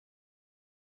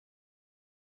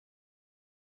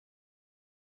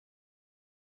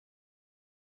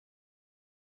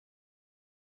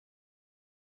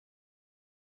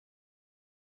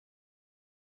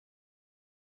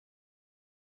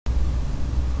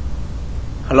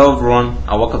Hello everyone,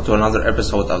 and welcome to another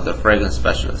episode of The Fragrance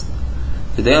Specialist.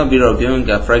 Today I'll be reviewing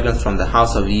a fragrance from the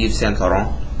house of Yves Saint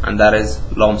Laurent, and that is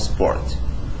L'Homme Sport.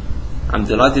 I'm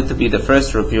delighted to be the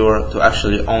first reviewer to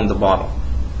actually own the bottle.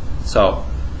 So,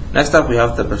 next up we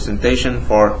have the presentation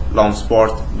for L'Homme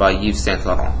Sport by Yves Saint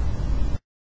Laurent.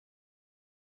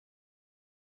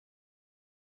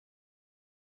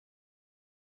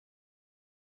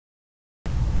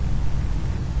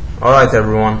 Alright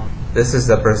everyone, this is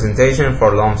the presentation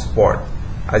for L'Homme Sport.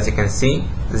 As you can see,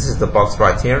 this is the box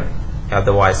right here. You have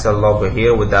the YSL logo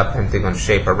here with that pentagon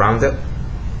shape around it.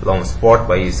 L'Homme Sport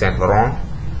by Yves Saint Laurent,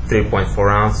 3.4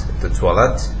 ounce de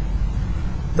toilette.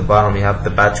 The bottom you have the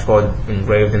batch code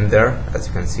engraved in there, as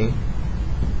you can see.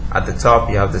 At the top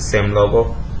you have the same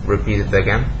logo repeated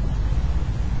again.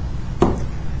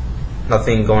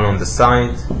 Nothing going on the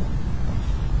side.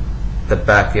 The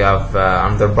back you have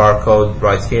under barcode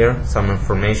right here, some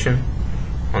information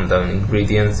on the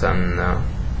ingredients and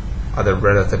other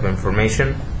relative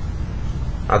information.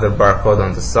 Other barcode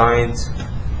on the side.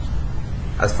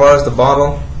 As far as the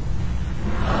bottle,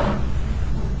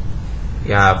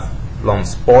 you have L'Homme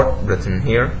Sport written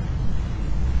here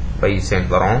by Yves Saint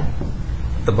Laurent.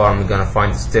 At the bottom you're gonna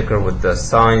find the sticker with the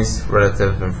size,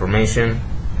 relative information.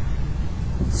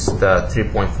 It's the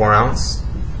 3.4 ounce.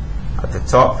 At the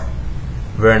top,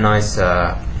 very nice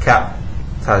cap.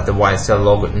 It has the YSL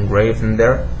logo engraved in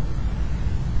there.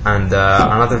 And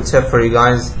another tip for you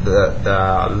guys,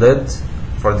 the lid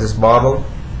for this bottle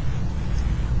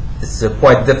is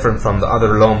quite different from the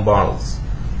other L'Homme bottles.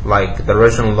 Like the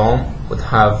original L'Homme would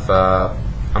have a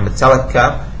metallic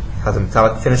cap, has a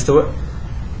metallic finish to it,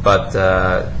 but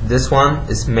this one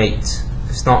is matte.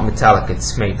 It's not metallic,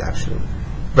 it's matte actually.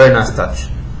 Very nice touch.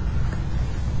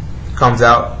 It comes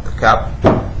out, the cap,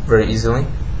 very easily.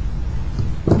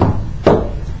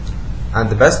 And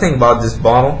the best thing about this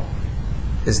bottle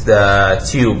is the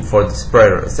tube for the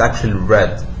sprayer. It's actually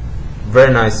red.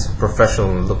 Very nice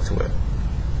professional look to it.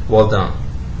 Well done.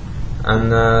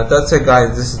 And that's it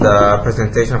guys, this is the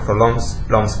presentation for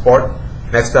L'Homme Sport.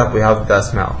 Next up we have the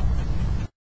smell.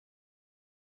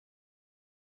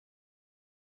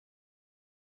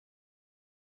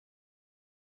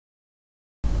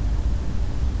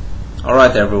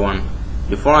 Alright everyone,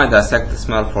 before I dissect the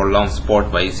smell for L'Homme Sport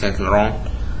by Yves Saint Laurent,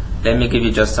 let me give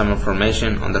you just some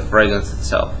information on the fragrance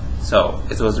itself. So,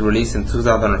 it was released in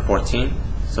 2014,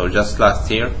 so just last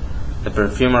year. The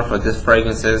perfumer for this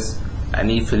fragrance is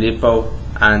Annie Filippo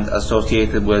and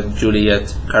associated with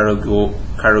Juliette Caragozoglu.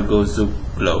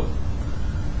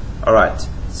 Alright,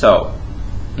 so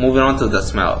moving on to the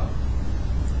smell.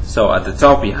 So at the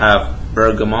top you have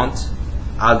bergamot,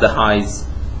 aldehydes,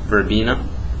 verbena.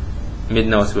 Mid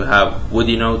notes we have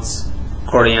woody notes,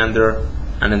 coriander,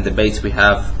 and in the base we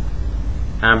have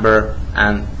amber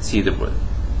and cedarwood.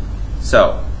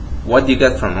 So what do you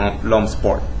get from L'Homme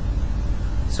Sport?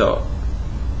 So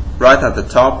right at the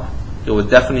top you will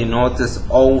definitely notice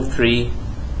all three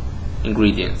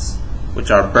ingredients, which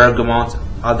are bergamot,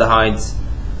 aldehydes,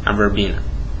 and verbena.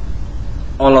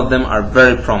 All of them are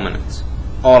very prominent,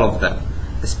 all of them,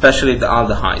 especially the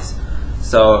aldehydes.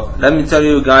 So let me tell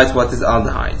you guys what is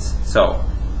aldehydes. So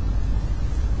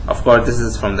of course this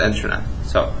is from the internet.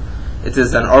 So it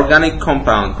is an organic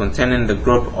compound containing the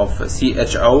group of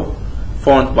CHO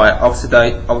formed by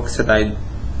oxidation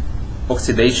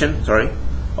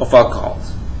of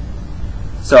alcohols.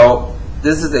 So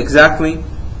this is exactly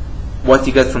what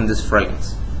you get from this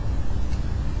fragrance.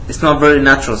 It's not very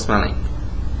natural smelling,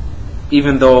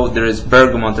 even though there is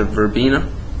bergamot or verbena.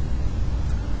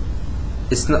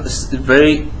 It's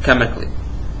very chemically.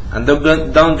 And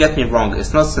don't get me wrong,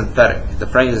 it's not synthetic. The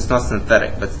fragrance is not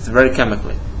synthetic, but it's very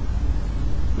chemically.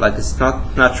 Like it's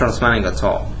not natural smelling at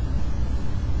all.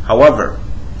 However,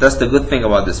 that's the good thing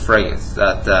about this fragrance,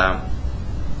 that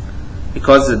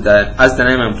because as the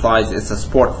name implies, it's a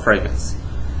sport fragrance.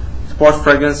 Sport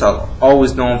fragrances are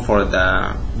always known for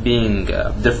being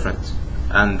different,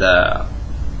 and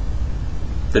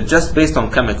they're just based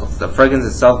on chemicals. The fragrance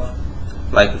itself,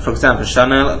 like for example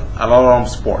Chanel L'Homme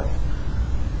Sport,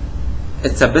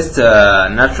 it's a bit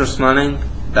natural smelling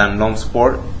than L'Homme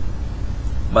Sport,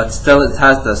 but still it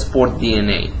has the sport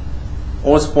DNA.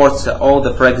 All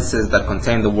the fragrances that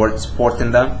contain the word sport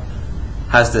in them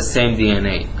has the same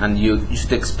DNA, and you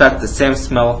should expect the same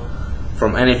smell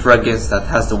from any fragrance that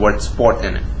has the word sport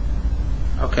in it.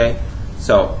 Okay,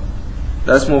 so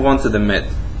let's move on to the mid.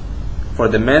 For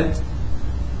the mid,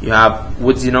 you have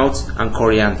woodsy notes and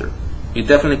coriander. You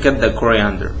definitely get the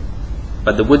coriander,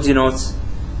 but the woodsy notes,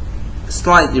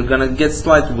 you're gonna get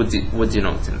slight woodsy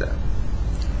notes in there.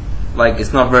 Like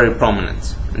it's not very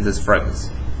prominent in this fragrance.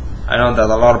 I know that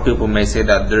a lot of people may say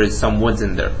that there is some woods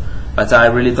in there, but I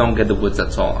really don't get the woods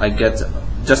at all. I get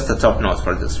just the top notes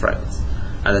for this fragrance,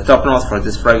 and the top notes for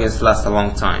this fragrance last a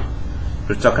long time.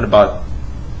 We're talking about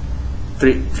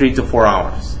 3 to 4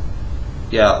 hours.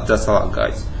 Yeah, that's a lot,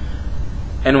 guys.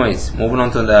 Anyways, moving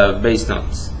on to the base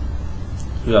notes.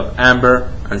 You have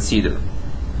amber and cedar.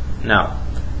 Now,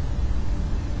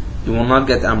 you will not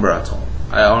get amber at all.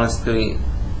 I honestly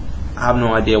have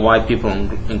no idea why people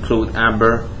include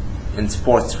amber in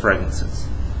sports fragrances.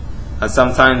 And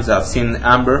sometimes I've seen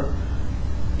amber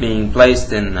being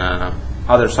placed in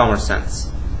other summer scents.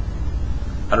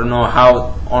 I don't know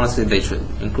how honestly they should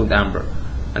include amber.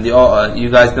 And you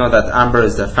guys know that amber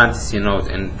is the fantasy note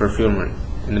in perfumery,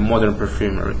 in the modern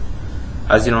perfumery.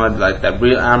 As you know, like the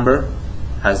real amber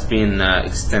has been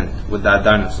extinct with that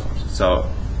dinosaur. So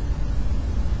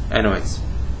anyways,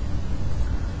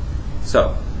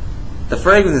 so the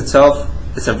fragrance itself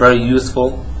is a very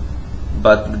useful,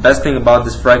 but the best thing about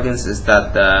this fragrance is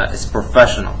that it's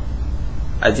professional.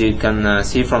 As you can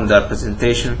see from the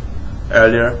presentation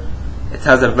earlier, it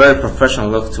has a very professional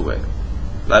look to it.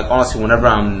 Like honestly, whenever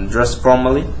I'm dressed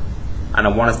formally and I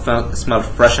want to smell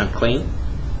fresh and clean,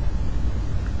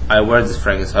 I wear this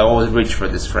fragrance. I always reach for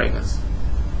this fragrance.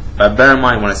 But bear in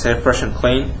mind, when I say fresh and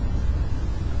clean,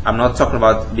 I'm not talking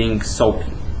about being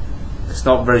soapy. It's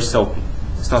not very soapy.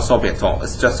 It's not soapy at all.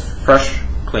 It's just fresh,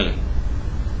 clean.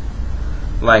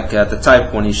 Like the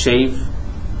type when you shave,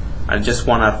 I just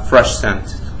want a fresh scent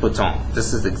to put on.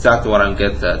 This is exactly what I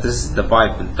get. This is the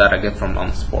vibe that I get from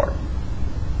Laurent Sport.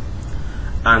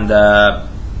 And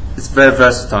it's very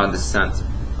versatile in this scent.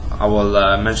 I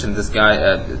will mention this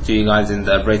guy to you guys in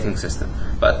the rating system.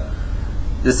 But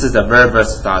this is a very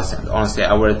versatile scent. Honestly,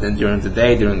 I wear it during the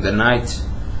day, during the night,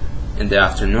 in the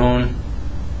afternoon.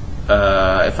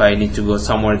 If I need to go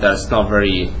somewhere that's not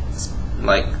very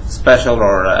like special,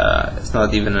 or it's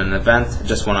not even an event, I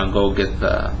just want to go get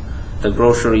the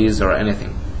groceries or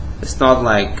anything. It's not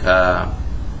like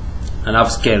an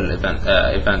upscale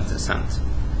event scent.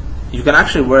 You can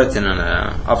actually wear it in an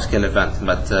upscale event,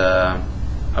 but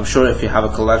I'm sure if you have a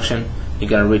collection, you're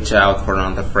gonna reach out for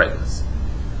another fragrance.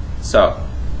 So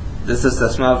this is the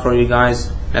smell for you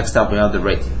guys. Next up we have the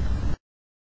rating.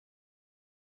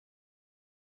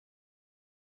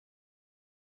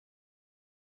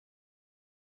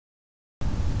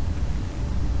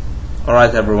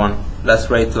 Alright everyone, let's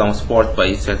rate Laurent Sport by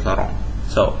Yves Laurent.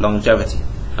 So longevity,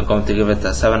 I'm going to give it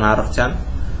a 7 out of 10.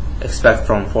 Expect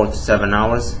from 4 to 7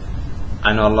 hours.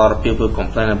 I know a lot of people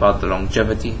complain about the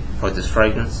longevity for this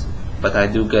fragrance, but I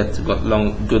do get good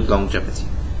longevity.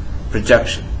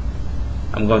 Projection,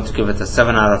 I'm going to give it a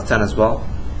 7 out of 10 as well.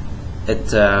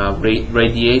 It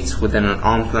radiates within an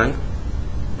arm's length,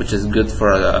 which is good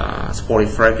for a sporty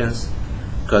fragrance,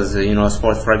 because you know,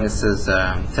 sport fragrances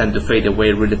tend to fade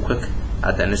away really quick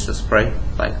at the initial spray,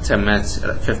 like 10 minutes,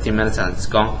 15 minutes and it's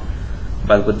gone.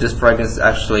 But with this fragrance,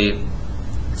 actually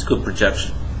it's good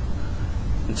projection.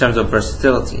 In terms of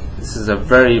versatility, this is a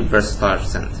very versatile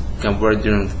scent. You can wear it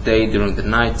during the day, during the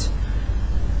night,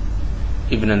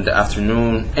 even in the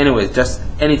afternoon. Anyways, just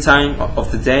any time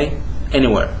of the day,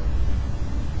 anywhere.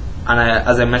 And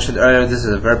as I mentioned earlier, this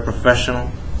is a very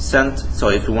professional scent. So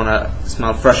if you want to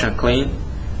smell fresh and clean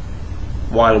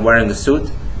while wearing a suit,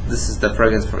 this is the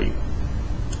fragrance for you.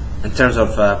 In terms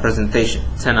of presentation,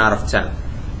 10 out of 10.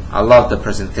 I love the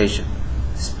presentation,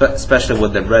 especially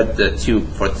with the red tube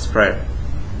for the sprayer.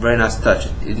 Very nice touch.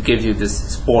 It gives you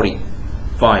this sporty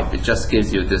vibe. It just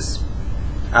gives you this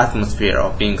atmosphere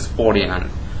of being sporty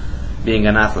and being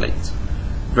an athlete.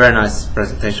 Very nice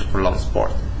presentation for Laurent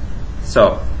Sport.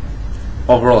 So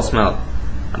overall smell,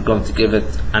 I'm going to give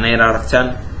it an 8 out of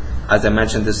 10. As I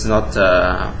mentioned, this is not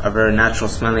a very natural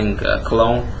smelling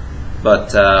cologne,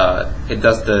 but it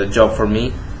does the job for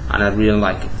me and I really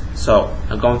like it. So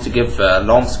I'm going to give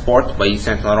Laurent Sport by Yves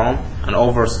Saint Laurent an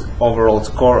overall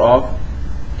score of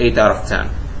 8 out of 10.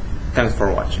 Thanks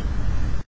for watching.